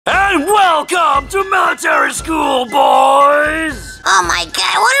And welcome to military school, boys! Oh my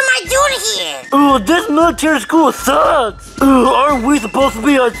god, what am I doing here? Ooh, this military school sucks! Ooh, aren't we supposed to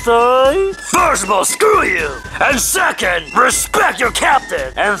be outside? First of all, screw you! And second, respect your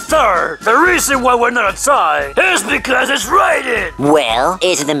captain! And third, the reason why we're not outside is because it's raining! Well,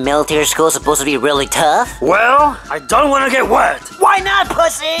 isn't the military school supposed to be really tough? Well, I don't want to get wet! Why not,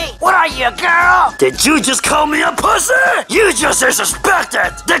 pussy? What are you, a girl? Did you just call me a pussy? You just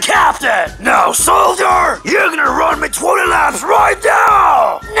disrespected the captain! Now, soldier, you're gonna run me 20 laps right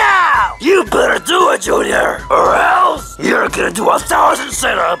now! No! You better do it, Junior, or else you're gonna do 1,000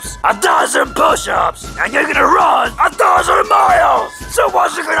 sit-ups, 1,000 push-ups, and you're gonna run 1,000 miles! So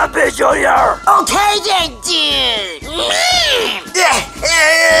what's it gonna be, Junior? Okay then, dude!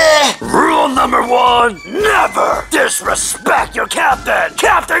 Rule number 1, never disrespect your captain!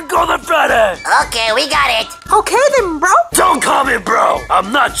 Captain Golden Freddy! Okay, we got it. Okay then, bro. Don't call me bro!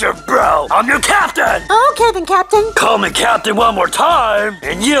 I'm not your bro! I'm your captain! Okay then, Captain. Call me captain one more time,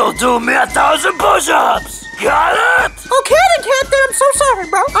 and you'll do me 1,000 push-ups! Got it? Okay then, Captain. I'm so sorry,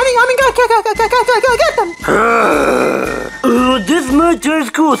 bro. I mean, go get them. Ooh, this military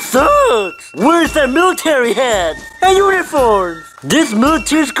school sucks! Where's that military hat? And uniforms? This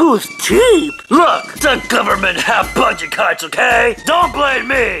military school is cheap! Look, the government have budget cuts, okay? Don't blame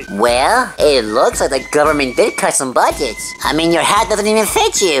me! Well, it looks like the government did cut some budgets. I mean, your hat doesn't even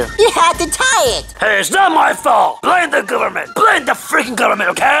fit you. You had to tie it. Hey, it's not my fault! Blame the government! Blame the freaking government,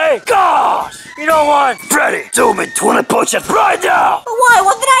 okay? Gosh! You know what? Freddy, do me 20 push-ups right now! Why?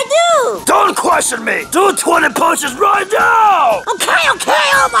 What did I do? Don't question me! Do 20 push-ups right now! Okay.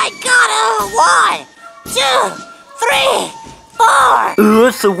 Oh my god. 1, 2, 3,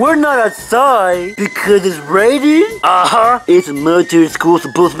 4. So we're not outside because it's raining? Uh-huh. Is a military school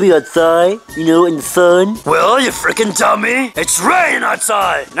supposed to be outside? You know, in the sun? Well, you freaking dummy. It's raining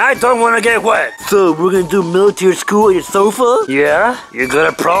outside, and I don't want to get wet. So we're gonna do military school on your sofa? Yeah? You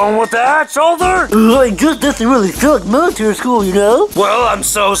got a problem with that, shoulder? It just doesn't really feel like military school, you know? Well, I'm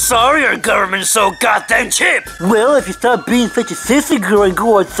so sorry your government's so goddamn cheap. Well, if you stop being such a sissy girl and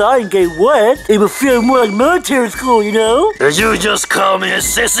go outside and get wet, it will feel more like military school, you know? Did you just call me a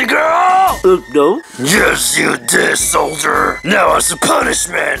sissy girl? No. Yes, you did, soldier. Now as a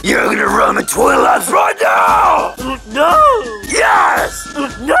punishment, you're gonna run me 20 laps right now! No! Yes!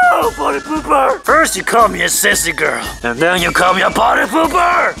 No, body pooper! First you call me a sissy girl, and then you call me a body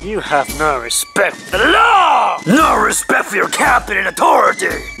pooper! You have no respect for the law! No respect for your captain and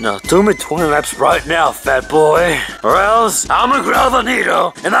authority! Now do me 20 laps right now, fat boy, or else I'm gonna grab a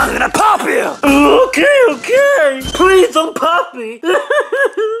needle and I'm gonna pop you! Okay. Please don't pop me!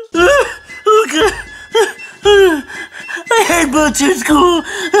 Okay. I hate military school.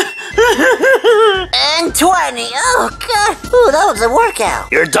 And 20. Oh god. Ooh, that was a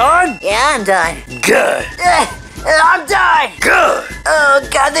workout. You're done? Yeah, I'm done. Good. I'm done. Good. Oh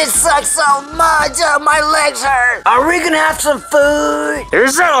god, this sucks so much. Oh, my legs hurt. Are we gonna have some food?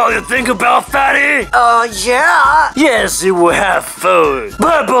 Is that all you think about, fatty? Oh yeah. Yes, you will have food.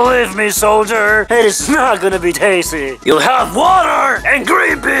 But believe me, soldier, it is not gonna be tasty. You'll have water and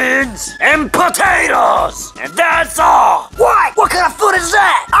green beans and potatoes. And that's all. What? What kind of food is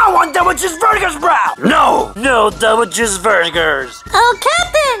that? I want double cheeseburgers, bro. No double cheeseburgers. Oh,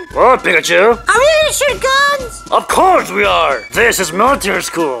 Captain. What, Pikachu? Are we gonna shoot guns? Of course we are. This is military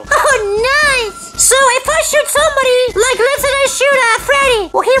school. Oh, nice. So if I shoot somebody, like let's say I shoot Freddy,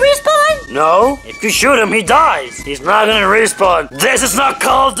 will he respawn? No. If you shoot him, he dies. He's not gonna respawn. This is not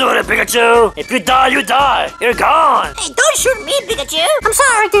Call of Duty, Pikachu. If you die, you die. You're gone. Hey, don't shoot me, Pikachu. I'm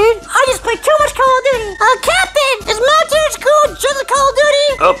sorry, dude. I just played too much Call of Duty. Captain, is military school just a Call of Duty?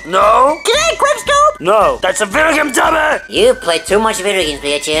 Oh, no. Can I quickscope? No, that's a video game, dummy. You play too much video games,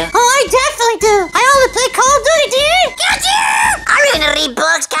 Pikachu. Oh, I definitely do. I only play Call of Duty, dude. Pikachu! Are you gonna read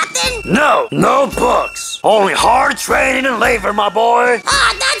books, Captain? No books. Only hard training and labor, my boy.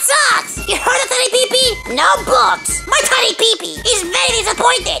 Ah, that sucks. You heard of Tiny Peepee? No books. My Tiny Peepee is very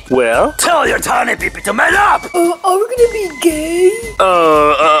disappointed. Well, tell your tiny peepee to man up. Are we gonna be gay?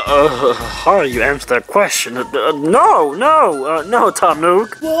 How do you answer that question? No, Tom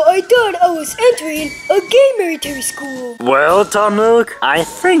Nook. Well, I thought I was entering a gay military school. Well, Tom Nook, I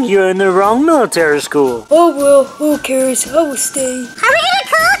think you're in the wrong military school. Oh well, who cares? I will stay. Are we gonna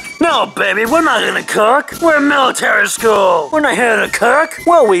cook? No, baby, we're not gonna cook. We're military school. We're not here to cook.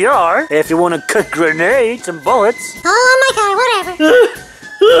 Well, we are, if you want to cook grenades and bullets. Oh my god, whatever.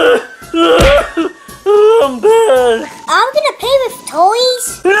 I'm bad. I'm gonna play with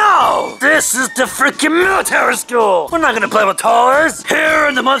toys. No! This This is the freaking military school. We're not gonna play with toys. Here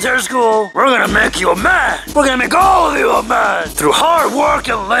in the military school, we're gonna make you a man. We're gonna make all of you a man through hard work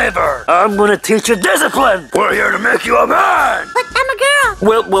and labor. I'm gonna teach you discipline. We're here to make you a man. But I'm a girl.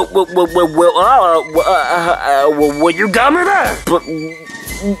 Well, you got me there. But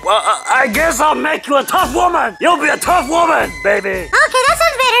I guess I'll make you a tough woman. You'll be a tough woman, baby. Okay, that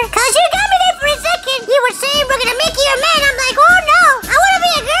sounds better. Cause you got me there for a second. You were saying we're gonna make you a man. I'm like, oh no, I wanna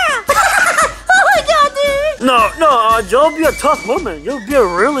be a girl. Oh my god, dude. No, you'll be a tough woman. You'll be a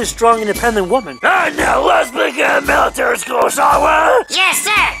really strong, independent woman. And now let's begin military school, shall we? Yes,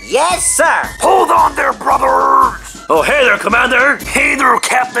 sir. Yes, sir. Hold on there, brothers. Oh, hey there, Commander. Hey there,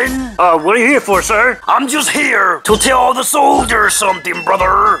 Captain. What are you here for, sir? I'm just here to tell the soldiers something,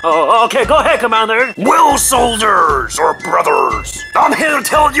 brother. Oh, okay, go ahead, Commander. Well, soldiers or brothers, I'm here to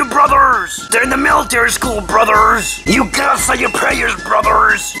tell you, brothers, that in the military school, brothers, you gotta say your prayers,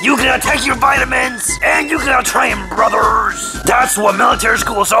 brothers. You gotta take your vitamins, and you gotta train, brothers. That's what military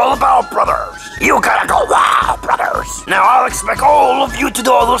school is all about, brothers. You gotta go wow, brothers. Now, I'll expect all of you to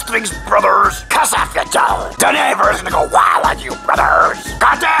do all those things, brothers, cause if you don't, the neighbor's gonna go wow on you, brothers.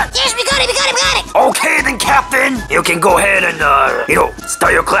 Got that? Yes, we got it. Okay, then, Captain. You can go ahead and,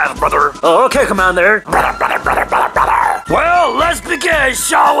 start your class, brother. Oh, okay, Commander. Brother. Well, let's begin,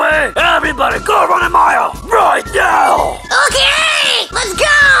 shall we? Everybody, go run a mile right now. Okay, let's go.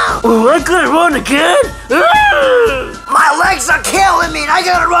 Oh, I gotta run again? My legs are killing me and I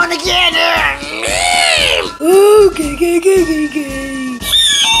gotta run again. Okay.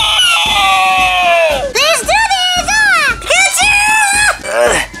 Let's do this.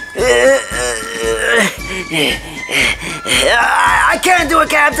 I can't do it,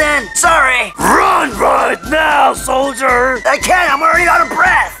 Captain. Sorry. Run right now, soldier. I can't. I'm already out of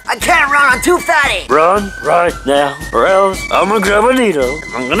breath. I can't run. I'm too fatty. Run right now, or else I'm gonna grab a needle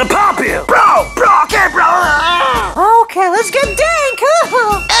and I'm gonna pop you. Bro. Okay, bro. Okay, let's get dang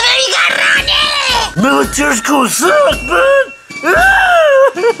cool. And then you got running. Military school sucks, man.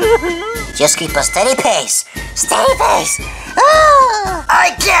 Just keep a steady pace. Steady pace. Oh,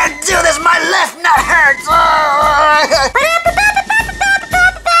 I can't do this. My left nut hurts.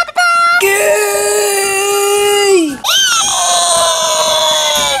 Gay!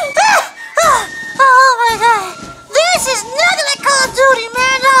 Oh my god. This is nothing like Call of Duty,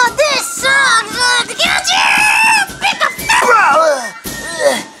 man. Oh, this sucks. Bro,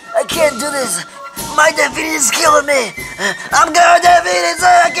 I can't do this. My diabetes is killing me. I'm gonna diabetes.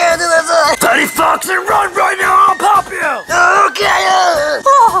 I can't do this. Daddy Foxy, run right now! I'll pop you! Okay.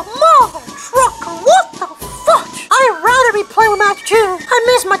 Oh, mother trucker, what the fudge? I'd rather be playing with my choo. I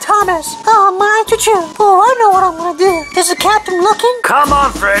miss my Thomas. Oh, my choo. Oh, I know what I'm gonna do. Is the captain looking? Come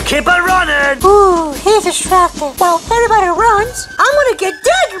on, Fred, keep it running! Ooh, he's distracted. Well, everybody runs. I'm gonna get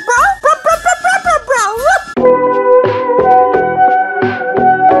dagger, bro. Bro.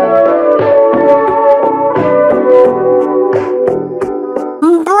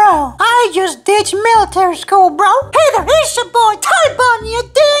 Bro, I just ditched military school, bro. Hey there, it's your boy, Toy Bunny, a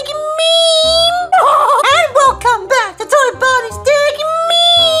dang meme. And welcome back to Toy Bunny's dang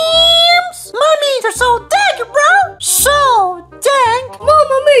memes. My memes are so dang, bro. So dang.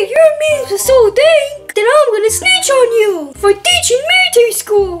 Mama mia, your memes are so dang that I'm gonna snitch on you for teaching military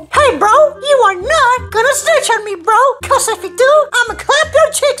school. Hey, bro, you are not gonna snitch on me, bro. Cause if you do, I'ma clap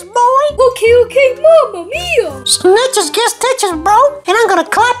your cheeks, boy. Okay, Mama mia. Snitches get stitches, bro. And I'm gonna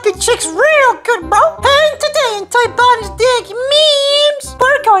clap your cheeks real good, bro. And today in Toy Bunny's Dig Memes,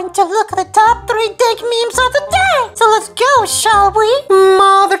 we're going to look at the top 3 dig memes of the day. So let's go, shall we?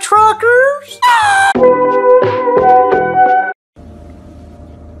 Mother truckers.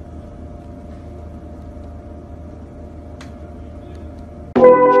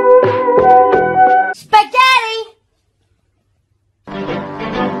 Spaghetti.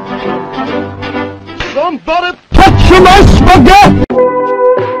 Somebody touch my spaghetti!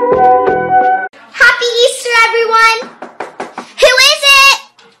 Happy Easter, everyone. Who is it?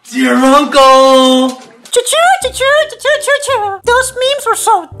 It's your uncle! Choo-choo. Those memes were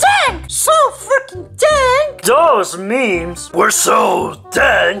so dang, so freaking dang. Those memes were so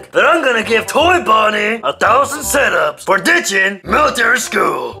dang that I'm gonna give Toy Bunny 1,000 setups for ditching military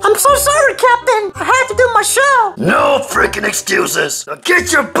school. I'm so sorry, Captain. I had to do my show. No freaking excuses. Now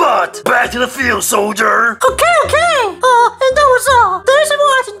get your butt back to the field, soldier. Okay. And that was all. Thanks for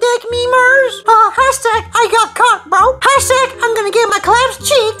watching, dig memers. Hashtag I got caught, bro. Hashtag I'm gonna get my claps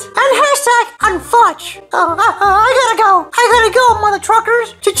cheeked. And hashtag unfudge. I gotta go, mother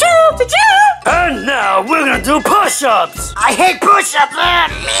truckers. Choo-choo. And now we're gonna do push-ups. I hate push-ups, man.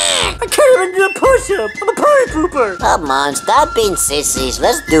 I can't even do a push-up. I'm a push party pooper. Come on, stop being sissies.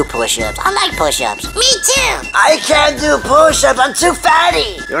 Let's do push-ups. I like push-ups. Me too. I can't do push-ups. I'm too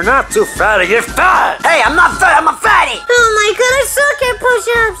fatty. You're not too fatty, you're fat. Hey, I'm not fat. I'm a fatty. Oh my god, I suck at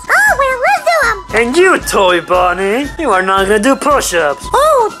push-ups. Oh, well, let's do them. And you, Toy Bunny, you are not gonna do push-ups.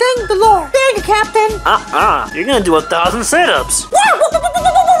 Oh, thank the Lord. Thank you, Captain. You're gonna do 1,000 sit-ups. What the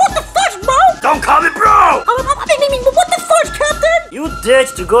fudge, bro? Don't call me bro! What the fudge, Captain? You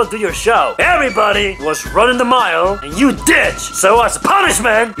ditched to go do your show. Everybody was running the mile, and you ditched. So as a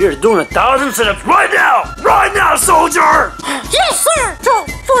punishment, you're doing 1,000 sit-ups right now! Right now, soldier! Yes, sir. So,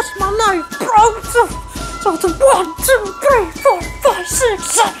 what's my life, bro? So it's 1, 2, 3, 4, 5, 6,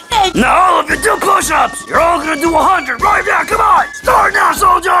 7, 8. Now all of you do push-ups! You're all gonna do 100 right now, come on! Start now,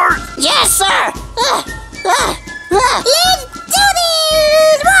 soldiers! Yes, sir. Let's do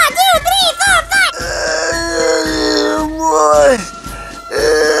this. 1, 2, 3, 4, 5.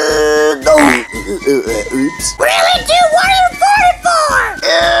 No. Oops. Really, dude? What are you farting for?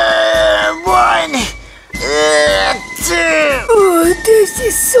 1, 2. Oh, this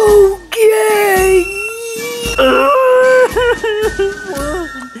is so gay.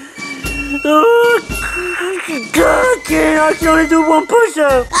 I can only do 1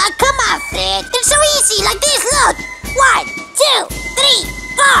 push-up. Come on, Fred. It's so easy. Like this, look. 1, 2, 3,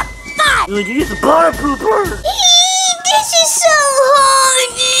 4, 5. You're just a party pooper. This is so hard.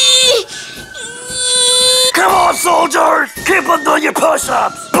 Come on, soldiers! Keep on doing your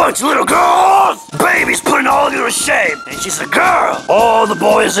push-ups! Bunch of little girls! Baby's putting all of you to shame, and she's a girl! All the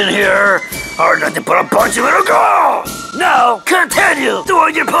boys in here are nothing but a bunch of little girls! Now, continue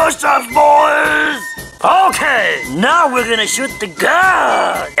doing your push-ups, boys! Okay, now we're gonna shoot the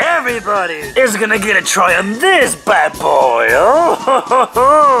gun! Everybody is gonna get a try on this bad boy! Oh, ho, ho,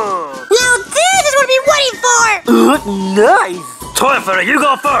 ho. Now this is what I've been waiting for. Nice! Toy Freddy, you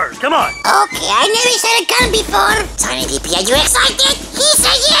go first, come on! Okay, I never shot a gun before. Tiny DP, are you excited? He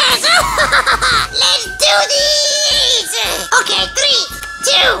said yes. Let's do this. Okay, 3,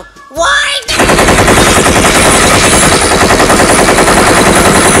 2, 1.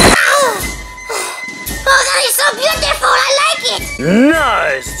 Oh, that is so beautiful. I like it.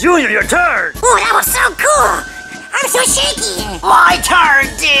 Nice! Junior, your turn! Oh, that was so cool. I'm so shaky. My turn,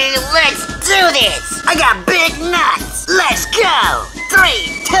 dude. Let's do this. I got big nuts. Let's go.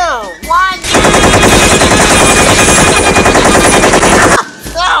 3, 2, 1.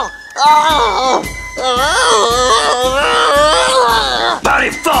 Buddy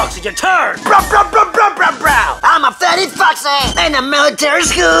Foxy, your turn! Bro. I'm a fatty Foxy in the military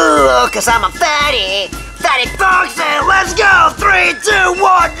school, cause I'm a fatty Foxy. Let's go. 3, 2,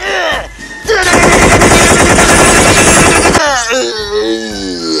 1.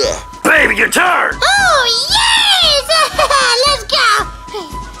 Baby, your turn! Oh, yes! Let's go!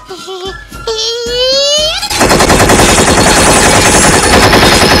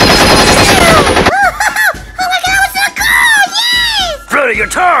 Oh my god, that was so cool! Yes! Freddy, your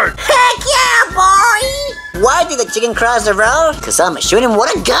turn! Heck yeah, boy! Why did the chicken cross the road? Cause I'm a shoot him with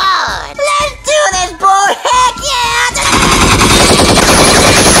a gun. Let's do this, boy! Heck yeah!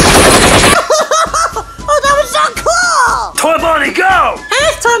 Oh, that was so cool! Toy Bunny, go!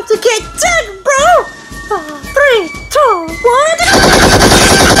 It's time to get dug, bro! 3, 2, 1.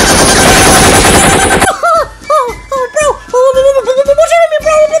 What's happening,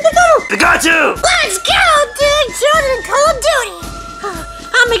 bro? Pikachu! Let's go, dude! Jordan, Call of Duty!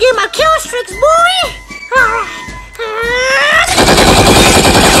 I'm gonna get my kill streaks, boy!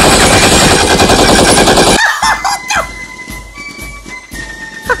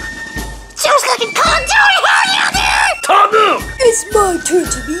 Just like in Call of Duty! Hell yeah, dude! Tom Nook! It's my turn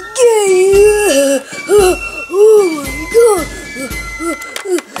to be gay. Oh my god.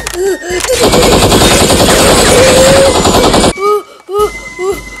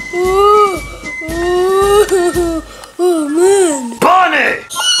 Oh man. Bunny!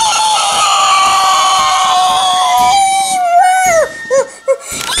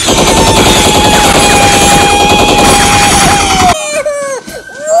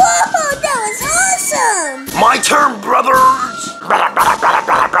 Whoa, that was awesome! My turn, brothers!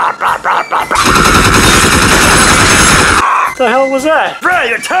 The hell was that? Fred,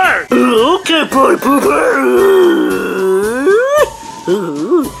 your turn! Okay, boy pooper!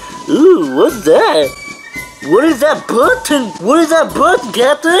 Ooh, what's that? What is that button? What is that button,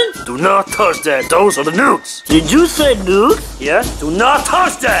 Captain? Do not touch that. Those are the nukes. Did you say nukes? Yes. Do not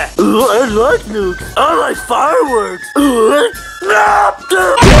touch that. Ooh, I like nukes. I like fireworks.